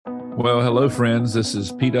Well, hello, friends. This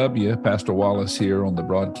is PW, Pastor Wallace here on the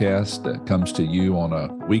broadcast that comes to you on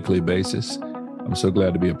a weekly basis. I'm so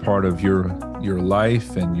glad to be a part of your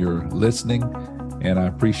life and your listening, and I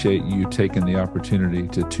appreciate you taking the opportunity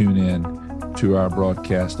to tune in to our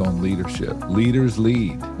broadcast on leadership. Leaders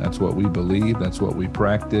lead. That's what we believe. That's what we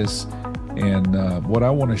practice. And what I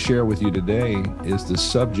want to share with you today is the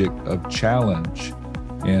subject of challenge.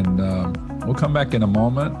 And we'll come back in a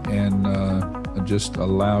moment and just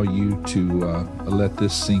allow you to let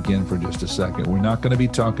this sink in for just a second. We're not going to be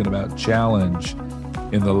talking about challenge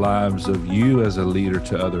in the lives of you as a leader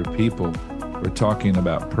to other people. We're talking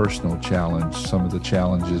about personal challenge, some of the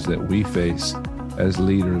challenges that we face as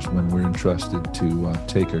leaders when we're entrusted to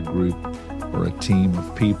take a group or a team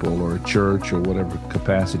of people or a church or whatever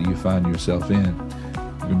capacity you find yourself in.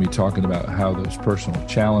 We're going to be talking about how those personal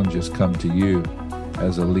challenges come to you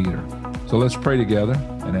as a leader. So let's pray together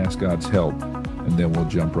and ask God's help, and then we'll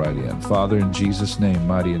jump right in. Father, in Jesus' name,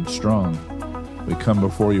 mighty and strong, we come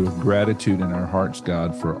before you with gratitude in our hearts,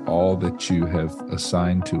 God, for all that you have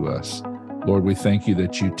assigned to us. Lord, we thank you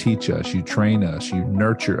that you teach us, you train us, you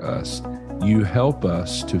nurture us, you help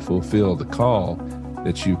us to fulfill the call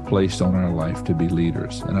that you've placed on our life to be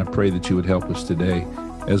leaders. And I pray that you would help us today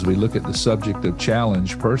as we look at the subject of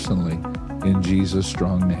challenge personally, in Jesus'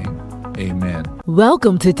 strong name. Amen.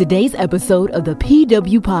 Welcome to today's episode of the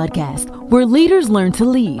PW Podcast, where leaders learn to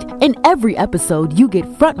lead. In every episode, you get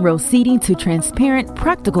front row seating to transparent,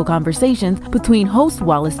 practical conversations between host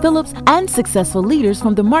Wallace Phillips and successful leaders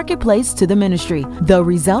from the marketplace to the ministry. The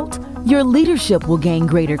result? Your leadership will gain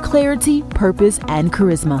greater clarity, purpose, and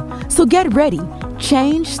charisma. So get ready.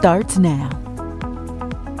 Change starts now.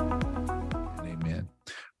 Amen.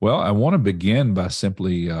 Well, I want to begin by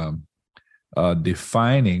simply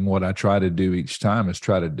defining what I try to do each time is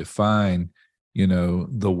try to define,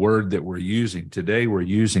 the word that we're using. Today, we're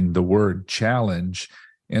using the word challenge.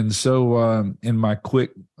 And so in my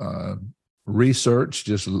quick research,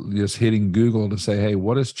 just hitting Google to say, hey,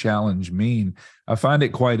 what does challenge mean? I find it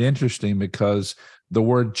quite interesting because the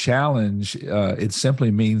word challenge, it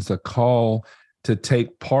simply means a call to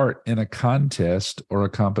take part in a contest or a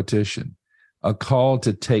competition, a call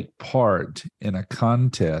to take part in a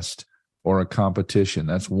contest or a competition.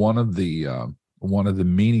 That's one of the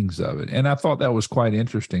meanings of it. And I thought that was quite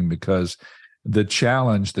interesting because the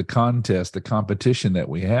challenge, the contest, the competition that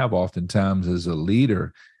we have oftentimes as a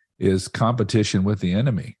leader is competition with the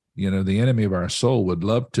enemy. The enemy of our soul would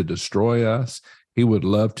love to destroy us. He would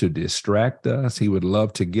love to distract us. He would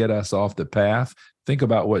love to get us off the path. Think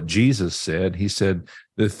about what Jesus said. He said,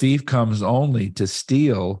 the thief comes only to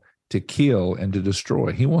steal, to kill, and to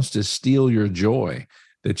destroy. He wants to steal your joy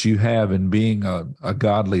that you have in being a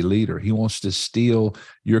godly leader. He wants to steal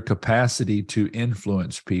your capacity to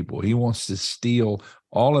influence people. He wants to steal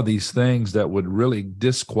all of these things that would really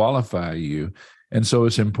disqualify you. And so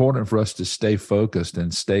it's important for us to stay focused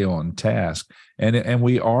and stay on task. And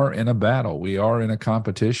we are in a battle. We are in a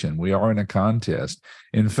competition. We are in a contest.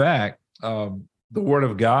 In fact, the word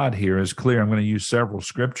of God here is clear. I'm going to use several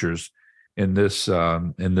scriptures in this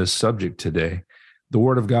subject today. The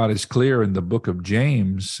word of God is clear in the book of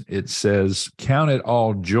James. It says, count it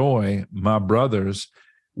all joy, my brothers,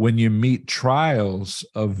 when you meet trials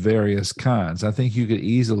of various kinds. I think you could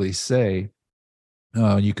easily say,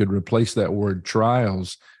 you could replace that word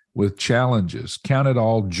trials with challenges. Count it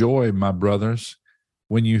all joy, my brothers,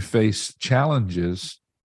 when you face challenges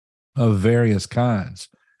of various kinds.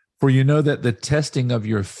 For you know that the testing of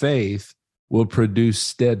your faith will produce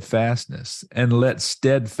steadfastness, and let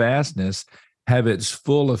steadfastness have its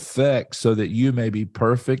full effect so that you may be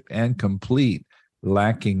perfect and complete,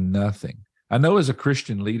 lacking nothing. I know as a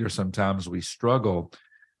Christian leader, sometimes we struggle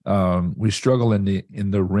in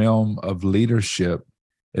the realm of leadership,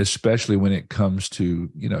 especially when it comes to,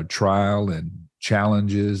 trial and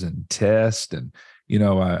challenges and tests. And,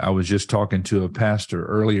 I was just talking to a pastor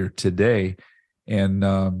earlier today,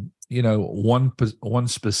 and, one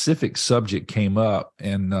specific subject came up,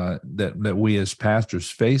 and that we as pastors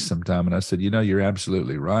face sometime. And I said, you're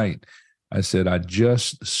absolutely right. I said, I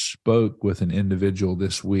just spoke with an individual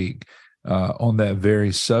this week on that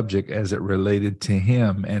very subject as it related to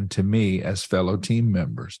him and to me as fellow team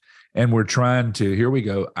members. And we're trying to, here we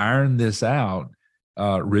go, iron this out,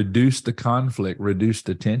 reduce the conflict, reduce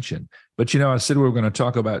the tension. But, I said we were going to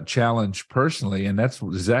talk about challenge personally, and that's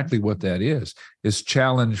exactly what that is. It's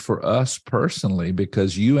challenge for us personally,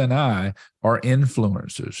 because you and I are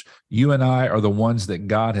influencers. You and I are the ones that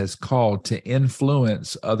God has called to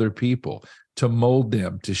influence other people, to mold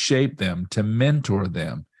them, to shape them, to mentor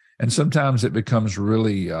them. And sometimes it becomes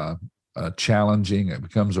really challenging. It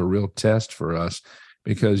becomes a real test for us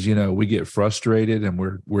because, we get frustrated and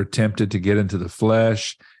we're tempted to get into the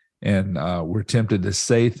flesh, and we're tempted to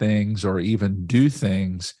say things or even do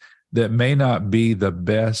things that may not be the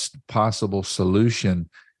best possible solution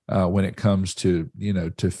when it comes to,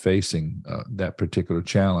 to facing that particular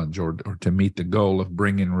challenge, or to meet the goal of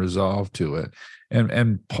bringing resolve to it.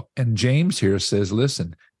 And James here says,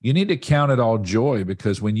 listen, you need to count it all joy,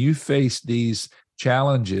 because when you face these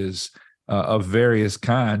challenges of various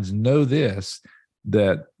kinds, know this,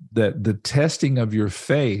 that the testing of your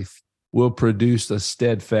faith will produce a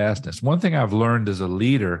steadfastness. One thing I've learned as a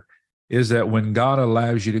leader is that when God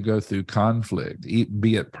allows you to go through conflict,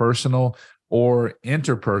 be it personal or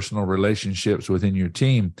interpersonal relationships within your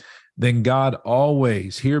team, then God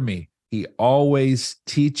always, hear me, he always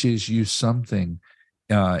teaches you something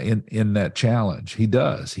in that challenge. He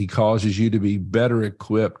does. He causes you to be better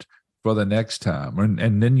equipped for the next time,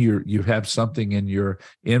 and then you have something in your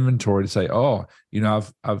inventory to say, oh,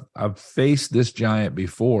 I've faced this giant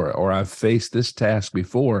before, or I've faced this task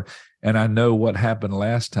before, and I know what happened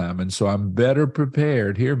last time, and so I'm better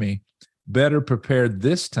prepared. Hear me, better prepared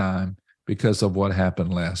this time because of what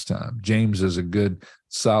happened last time. James is a good,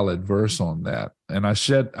 solid verse on that. And I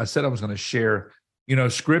said I was going to share,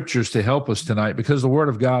 scriptures to help us tonight, because the Word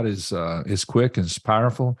of God is quick and it's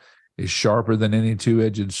powerful. Is sharper than any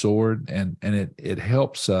two-edged sword, and it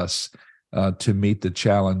helps us to meet the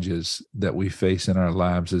challenges that we face in our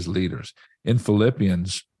lives as leaders. In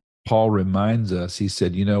Philippians, Paul reminds us, he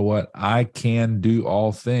said, you know what? I can do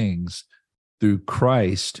all things through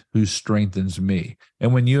Christ who strengthens me.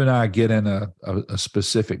 And when you and I get in a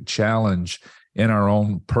specific challenge in our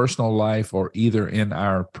own personal life, or either in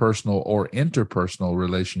our personal or interpersonal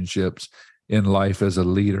relationships in life as a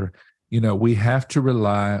leader, we have to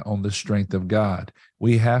rely on the strength of God.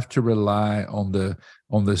 We have to rely on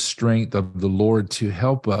the strength of the Lord to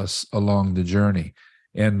help us along the journey.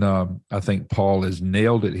 And I think Paul has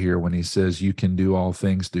nailed it here when he says, you can do all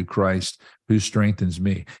things through Christ who strengthens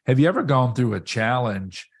me. Have you ever gone through a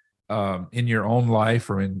challenge in your own life,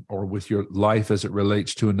 or with your life as it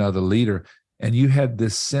relates to another leader, and you had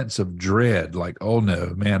this sense of dread, like, oh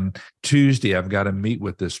no, man, Tuesday I've got to meet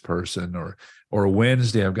with this person, or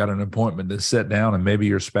Wednesday I've got an appointment to sit down, and maybe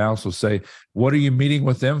your spouse will say, what are you meeting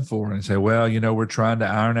with them for? And say, well, we're trying to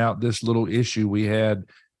iron out this little issue we had,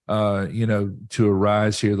 to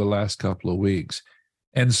arise here the last couple of weeks.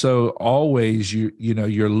 And so always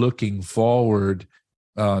you're looking forward,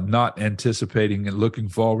 not anticipating and looking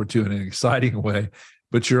forward to in an exciting way,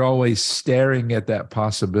 but you're always staring at that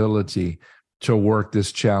possibility to work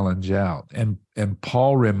this challenge out. And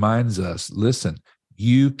Paul reminds us, listen,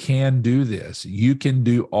 you can do this. You can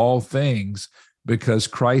do all things because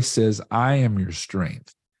Christ says, I am your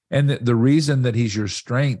strength. And the reason that he's your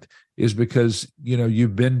strength is because,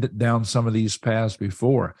 you've been down some of these paths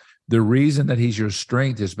before. The reason that he's your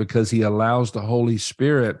strength is because he allows the Holy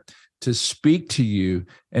Spirit to speak to you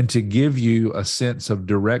and to give you a sense of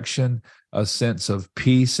direction, a sense of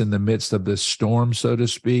peace in the midst of this storm, so to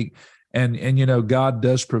speak. And God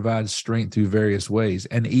does provide strength through various ways,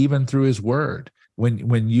 and even through his word.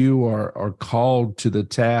 When you are called to the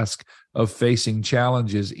task of facing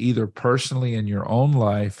challenges, either personally in your own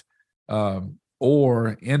life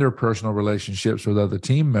or interpersonal relationships with other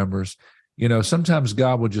team members, sometimes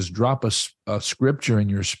God will just drop a scripture in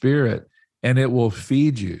your spirit, and it will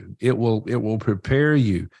feed you. It will prepare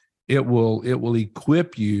you. It will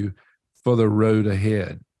equip you for the road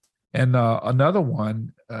ahead. And another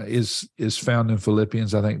one is found in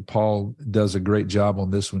Philippians. I think Paul does a great job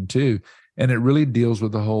on this one too. And it really deals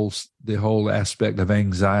with the whole aspect of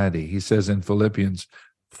anxiety. He says in Philippians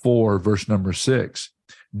 4, verse number 6,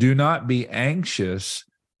 do not be anxious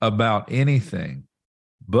about anything,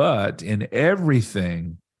 but in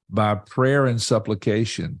everything, by prayer and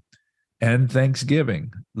supplication and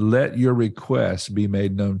thanksgiving, let your requests be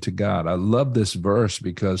made known to God. I love this verse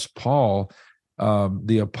because Paul,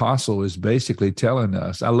 the apostle, is basically telling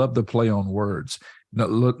us, I love the play on words.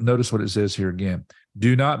 Notice what it says here again.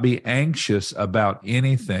 Do not be anxious about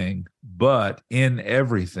anything, but in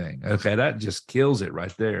everything. Okay, that just kills it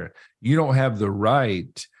right there. You don't have the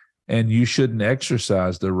right, and you shouldn't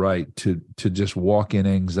exercise the right to just walk in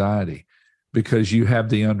anxiety, because you have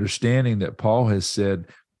the understanding that Paul has said,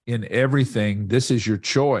 in everything, this is your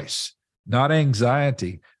choice, not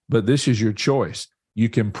anxiety, but this is your choice. You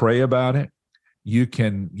can pray about it. You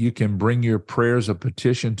can bring your prayers of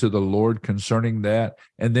petition to the Lord concerning that.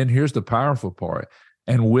 And then here's the powerful part.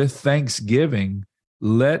 And with thanksgiving,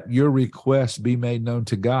 let your requests be made known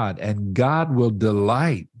to God. And God will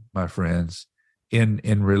delight, my friends, in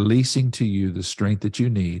releasing to you the strength that you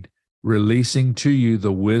need, releasing to you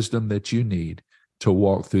the wisdom that you need to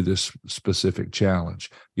walk through this specific challenge.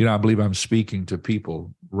 I believe I'm speaking to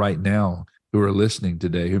people right now who are listening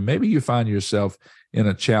today, who maybe you find yourself in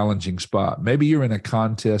a challenging spot. Maybe you're in a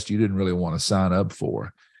contest you didn't really want to sign up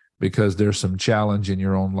for because there's some challenge in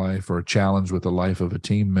your own life or a challenge with the life of a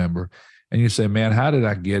team member. And you say, man, how did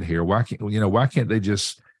I get here? Why can't they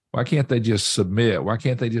just submit? Why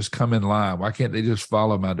can't they just come in line? Why can't they just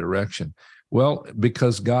follow my direction? Well,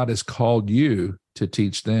 because God has called you to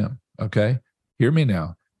teach them. Okay. Hear me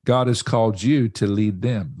now. God has called you to lead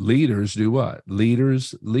them. Leaders do what?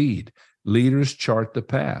 Leaders lead. Leaders chart the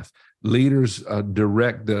path. Leaders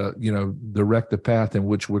direct the path in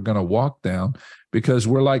which we're going to walk down, because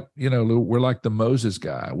we're like the Moses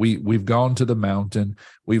guy. We've gone to the mountain.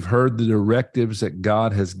 We've heard the directives that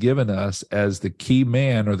God has given us as the key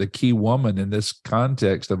man or the key woman in this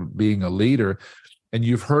context of being a leader. And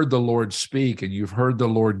you've heard the Lord speak, and you've heard the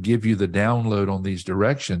Lord give you the download on these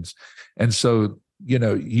directions. And so,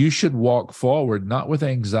 you should walk forward, not with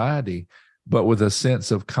anxiety, but with a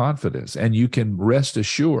sense of confidence. And you can rest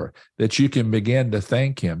assured that you can begin to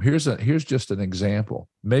thank him. Here's just an example.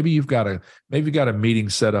 Maybe you've got a meeting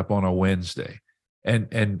set up on a Wednesday and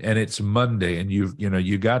it's Monday, and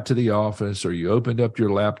you got to the office, or you opened up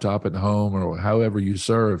your laptop at home, or however you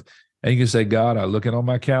serve. And you can say, God, I'm looking on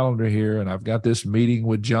my calendar here, and I've got this meeting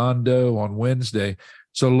with John Doe on Wednesday.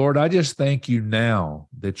 So Lord, I just thank you now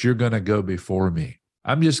that you're going to go before me.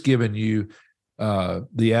 I'm just giving you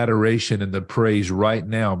the adoration and the praise right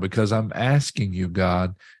now, because I'm asking you,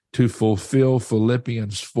 God, to fulfill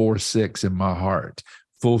Philippians 4:6 in my heart.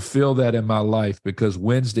 Fulfill that in my life, because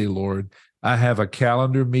Wednesday, Lord, I have a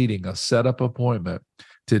calendar meeting, a set-up appointment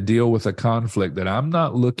to deal with a conflict that I'm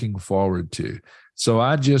not looking forward to. So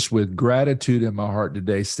I just, with gratitude in my heart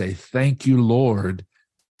today, say, thank you, Lord,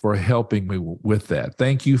 for helping me with that.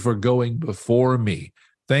 Thank you for going before me.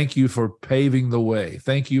 Thank you for paving the way.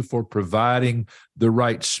 Thank you for providing the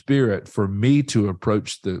right spirit for me to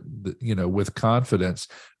approach with confidence,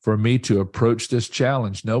 for me to approach this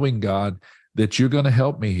challenge, knowing, God, that you're going to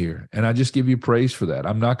help me here. And I just give you praise for that.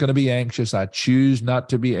 I'm not going to be anxious. I choose not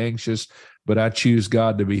to be anxious, but I choose,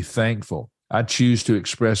 God, to be thankful. I choose to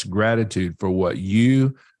express gratitude for what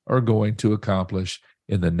you are going to accomplish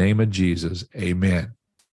in the name of Jesus. Amen.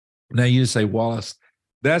 Now you say, Wallace,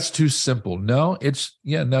 that's too simple. No, it's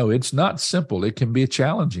not simple. It can be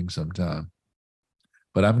challenging sometimes.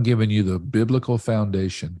 But I'm giving you the biblical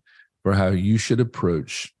foundation for how you should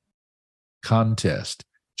approach contest,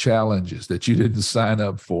 challenges that you didn't sign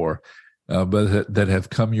up for, but that have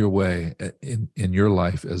come your way in your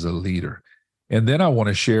life as a leader. And then I want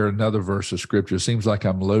to share another verse of scripture. It seems like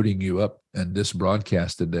I'm loading you up in this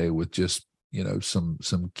broadcast today with just,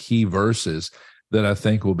 some key verses that I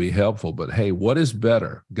think will be helpful. But hey, what is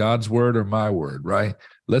better, God's word or my word, right?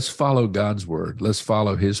 Let's follow God's word. Let's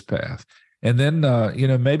follow his path. And then,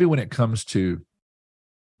 maybe when it comes to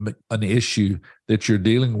an issue that you're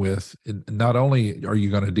dealing with, not only are you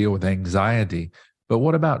going to deal with anxiety, but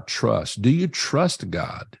what about trust? Do you trust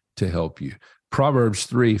God to help you? Proverbs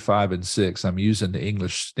 3:5-6, I'm using the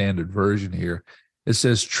English Standard Version here. It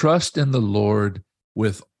says, trust in the Lord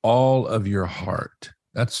with all of your heart.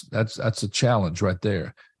 That's a challenge right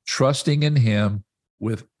there. Trusting in him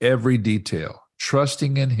with every detail,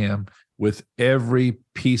 trusting in him with every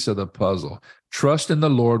piece of the puzzle. Trust in the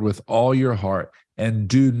Lord with all your heart, and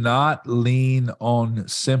do not lean on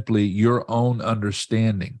simply your own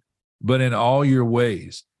understanding, but in all your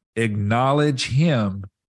ways, acknowledge him,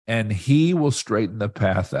 and he will straighten the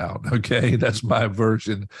path out. Okay, that's my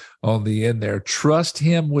version on the end there. Trust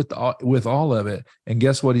him with all of it, and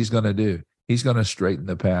guess what he's going to do? He's going to straighten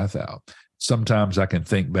the path out. Sometimes I can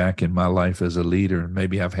think back in my life as a leader, and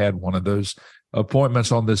maybe I've had one of those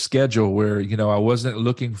appointments on the schedule where, I wasn't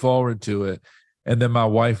looking forward to it. And then my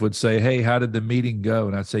wife would say, hey, how did the meeting go?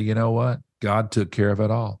 And I'd say, you know what? God took care of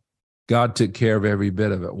it all. God took care of every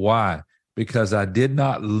bit of it. Why? Because I did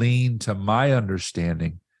not lean to my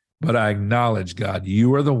understanding, but I acknowledge, God,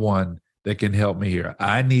 you are the one that can help me here.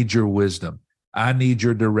 I need your wisdom. I need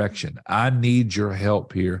your direction. I need your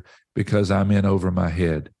help here, because I'm in over my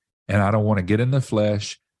head. And I don't want to get in the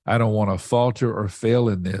flesh. I don't want to falter or fail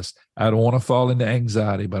in this. I don't want to fall into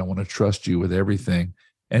anxiety, but I want to trust you with everything.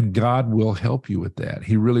 And God will help you with that.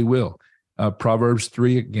 He really will. Proverbs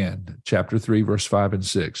 3 again, chapter 3, verse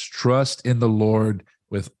 5-6. Trust in the Lord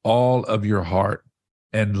with all of your heart,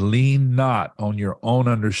 and lean not on your own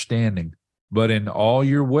understanding, but in all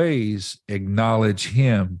your ways acknowledge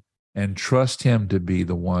him, and trust him to be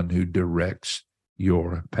the one who directs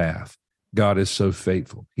your path. God is so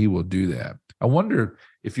faithful. He will do that. I wonder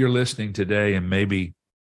if you're listening today and maybe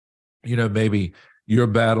your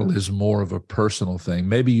battle is more of a personal thing.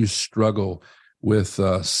 Maybe you struggle with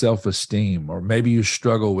self-esteem, or maybe you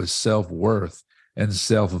struggle with self-worth and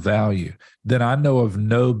self-value. Then I know of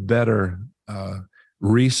no better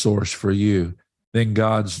resource for you than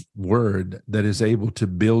God's word that is able to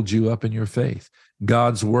build you up in your faith.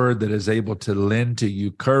 God's word that is able to lend to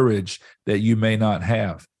you courage that you may not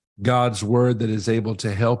have. God's word that is able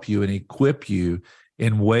to help you and equip you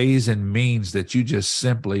in ways and means that you just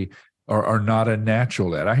simply are not a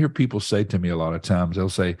natural at. I hear people say to me a lot of times, they'll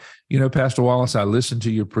say, Pastor Wallace, I listen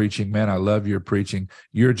to your preaching. Man, I love your preaching.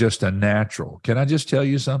 You're just a natural. Can I just tell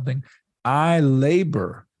you something? I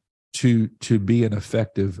labor to be an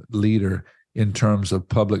effective leader in terms of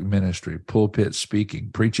public ministry, pulpit speaking,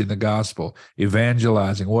 preaching the gospel,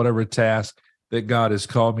 evangelizing, whatever task that God has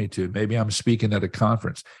called me to. Maybe I'm speaking at a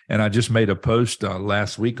conference. And I just made a post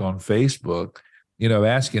last week on Facebook,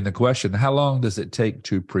 asking the question, how long does it take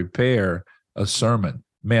to prepare a sermon?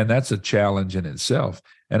 Man, that's a challenge in itself.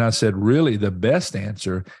 And I said, really, the best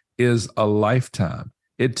answer is a lifetime.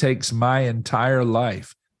 It takes my entire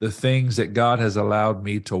life, the things that God has allowed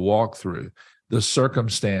me to walk through, the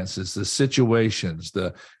circumstances, the situations,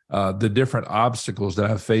 the different obstacles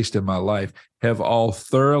that I've faced in my life have all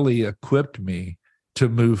thoroughly equipped me to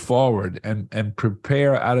move forward and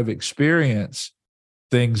prepare out of experience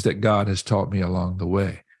things that God has taught me along the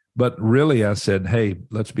way. But really, I said, hey,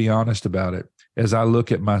 let's be honest about it. As I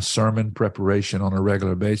look at my sermon preparation on a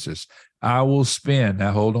regular basis, I will spend,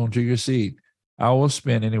 now hold on to your seat, I will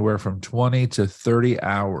spend anywhere from 20 to 30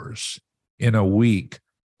 hours in a week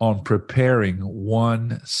on preparing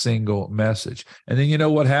one single message. And then you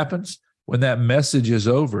know what happens? When that message is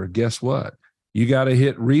over, guess what? You got to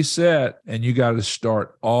hit reset and you got to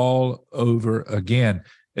start all over again,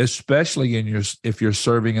 especially if you're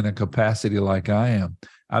serving in a capacity like I am.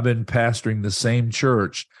 I've been pastoring the same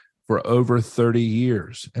church for over 30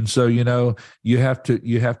 years. And so, you have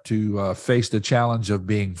to face the challenge of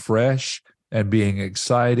being fresh and being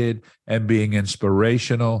excited and being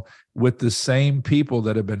inspirational with the same people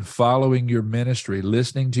that have been following your ministry,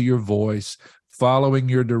 listening to your voice, following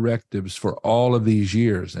your directives for all of these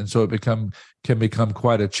years. And so it can become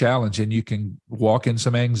quite a challenge, and you can walk in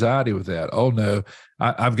some anxiety with that. Oh no,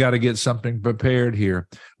 I've got to get something prepared here.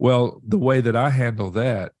 Well, the way that I handle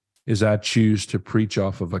that is I choose to preach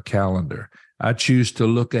off of a calendar. I choose to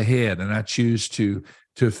look ahead, and I choose to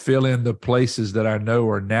fill in the places that I know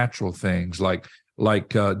are natural things, like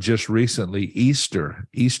just recently,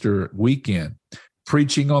 Easter weekend,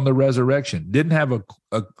 preaching on the resurrection. Didn't have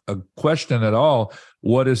a question at all.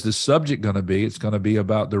 What is the subject going to be? It's going to be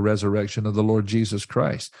about the resurrection of the Lord Jesus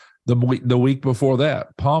Christ. The week before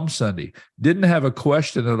that, Palm Sunday, didn't have a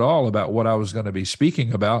question at all about what I was going to be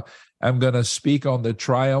speaking about. I'm going to speak on the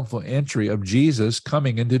triumphal entry of Jesus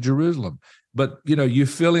coming into Jerusalem. But, you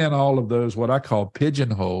fill in all of those, what I call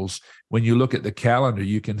pigeonholes. When you look at the calendar,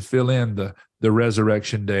 you can fill in the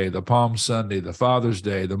Resurrection Day, the Palm Sunday, the Father's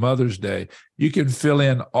Day, the Mother's Day. You can fill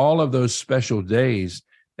in all of those special days,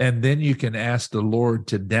 and then you can ask the Lord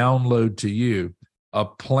to download to you a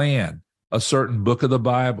plan, a certain book of the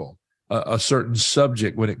Bible, a certain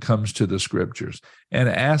subject when it comes to the scriptures, and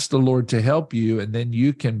ask the Lord to help you. And then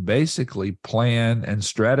you can basically plan and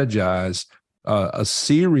strategize a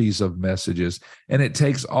series of messages, and it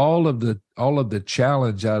takes all of the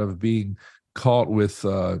challenge out of being caught with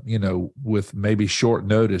with maybe short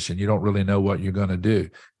notice and you don't really know what you're going to do.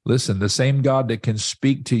 Listen, the same God that can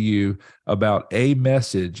speak to you about a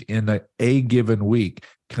message in a given week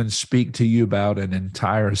can speak to you about an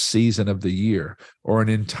entire season of the year, or an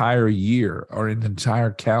entire year, or an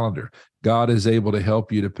entire calendar. God is able to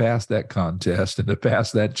help you to pass that contest and to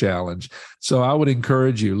pass that challenge. So I would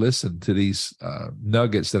encourage you, listen to these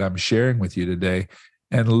nuggets that I'm sharing with you today,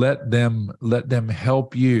 and let them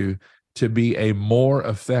help you to be a more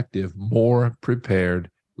effective, more prepared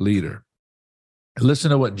leader.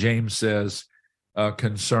 Listen to what James says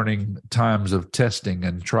concerning times of testing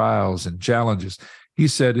and trials and challenges. He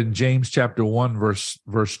said in James chapter 1,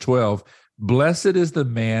 verse 12, "Blessed is the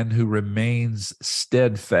man who remains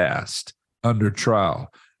steadfast under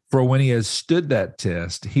trial, for when he has stood that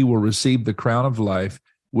test, he will receive the crown of life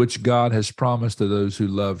which God has promised to those who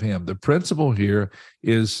love him." The principle here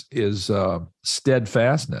is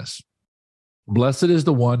steadfastness. Blessed is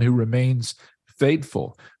the one who remains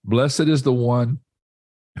faithful. Blessed is the one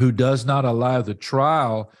who does not allow the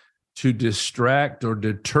trial to distract or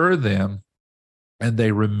deter them, and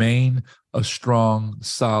they remain a strong,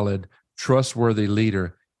 solid, trustworthy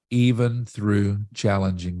leader even through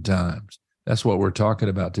challenging times. That's what we're talking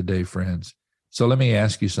about today, friends. So let me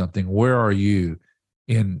ask you something. Where are you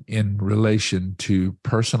in relation to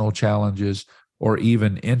personal challenges or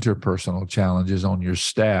even interpersonal challenges on your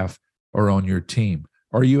staff or on your team?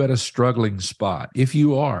 Are you at a struggling spot? If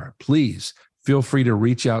you are, please feel free to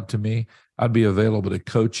reach out to me. I'd be available to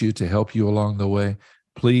coach you, to help you along the way.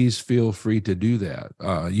 Please feel free to do that.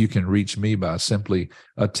 You can reach me by simply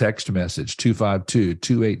a text message,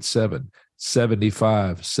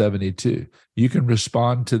 252-287-7572. You can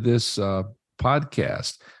respond to this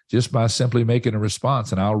podcast just by simply making a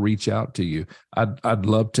response, and I'll reach out to you. I'd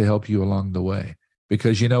love to help you along the way,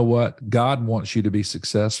 because you know what? God wants you to be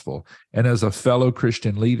successful. And as a fellow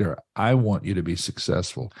Christian leader, I want you to be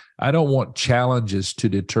successful. I don't want challenges to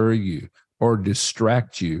deter you or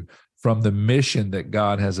distract you from the mission that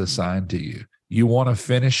God has assigned to you. You want to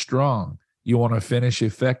finish strong. You want to finish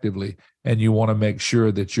effectively, and you want to make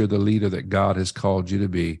sure that you're the leader that God has called you to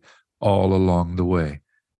be all along the way.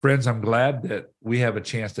 Friends, I'm glad that we have a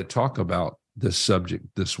chance to talk about this subject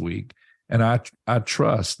this week. And I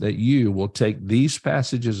trust that you will take these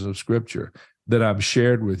passages of Scripture that I've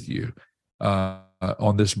shared with you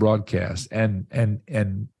on this broadcast and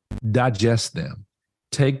digest them,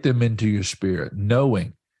 take them into your spirit,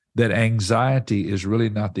 knowing that anxiety is really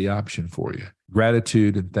not the option for you.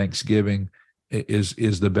 Gratitude and thanksgiving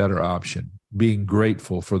is the better option. Being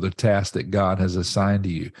grateful for the task that God has assigned to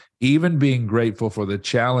you, even being grateful for the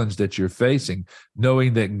challenge that you're facing,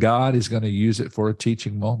 knowing that God is going to use it for a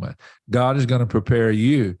teaching moment. God is going to prepare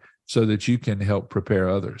you so that you can help prepare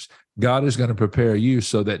others. God is going to prepare you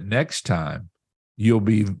so that next time you'll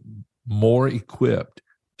be more equipped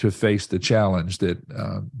to face the challenge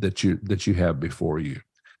that you have before you.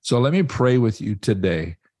 So let me pray with you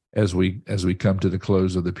today as we come to the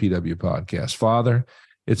close of the PW podcast. Father,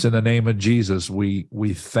 it's in the name of Jesus. We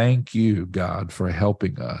thank you, God, for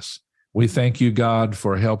helping us. We thank you, God,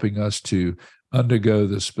 for helping us to undergo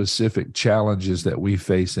the specific challenges that we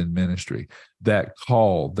face in ministry, that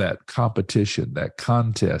call, that competition, that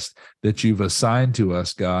contest that you've assigned to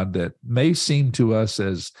us, God, that may seem to us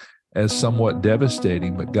as somewhat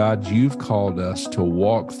devastating, but God, you've called us to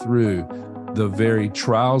walk through the very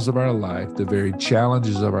trials of our life, the very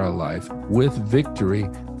challenges of our life with victory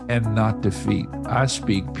and not defeat. I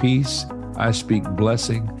speak peace. I speak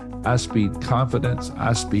blessing. I speak confidence.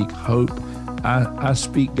 I speak hope. I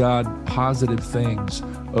speak, God, positive things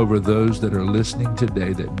over those that are listening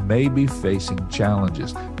today that may be facing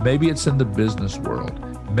challenges. Maybe it's in the business world.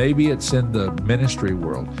 Maybe it's in the ministry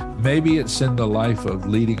world. Maybe it's in the life of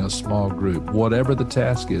leading a small group. Whatever the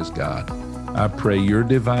task is, God, I pray your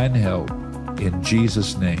divine help. In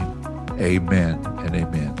Jesus' name, amen and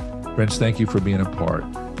amen. Friends, thank you for being a part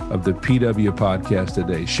of the PW podcast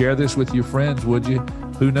today. Share this with your friends, would you?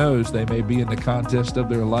 Who knows? They may be in the contest of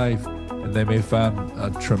their life, and they may find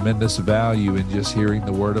a tremendous value in just hearing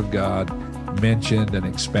the Word of God mentioned and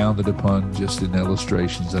expounded upon just in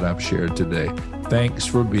illustrations that I've shared today. Thanks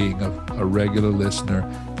for being a regular listener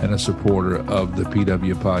and a supporter of the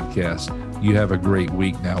PW podcast. You have a great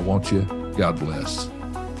week now, won't you? God bless.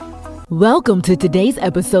 Welcome to today's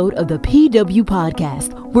episode of the PW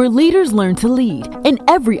Podcast, where leaders learn to lead. In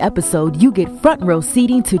every episode, you get front row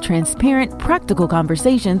seating to transparent, practical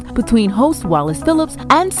conversations between host Wallace Phillips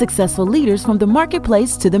and successful leaders from the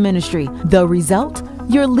marketplace to the ministry. The result?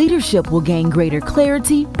 Your leadership will gain greater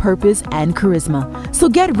clarity, purpose, and charisma. So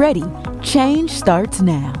get ready. Change starts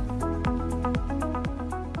now.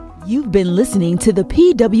 You've been listening to the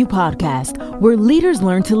PW Podcast, where leaders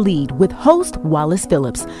learn to lead with host Wallace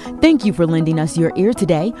Phillips. Thank you for lending us your ear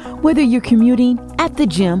today. Whether you're commuting, at the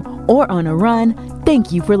gym, or on a run,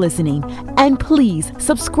 thank you for listening. And please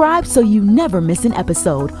subscribe so you never miss an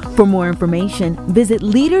episode. For more information, visit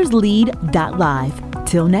leaderslead.live.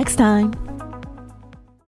 Till next time.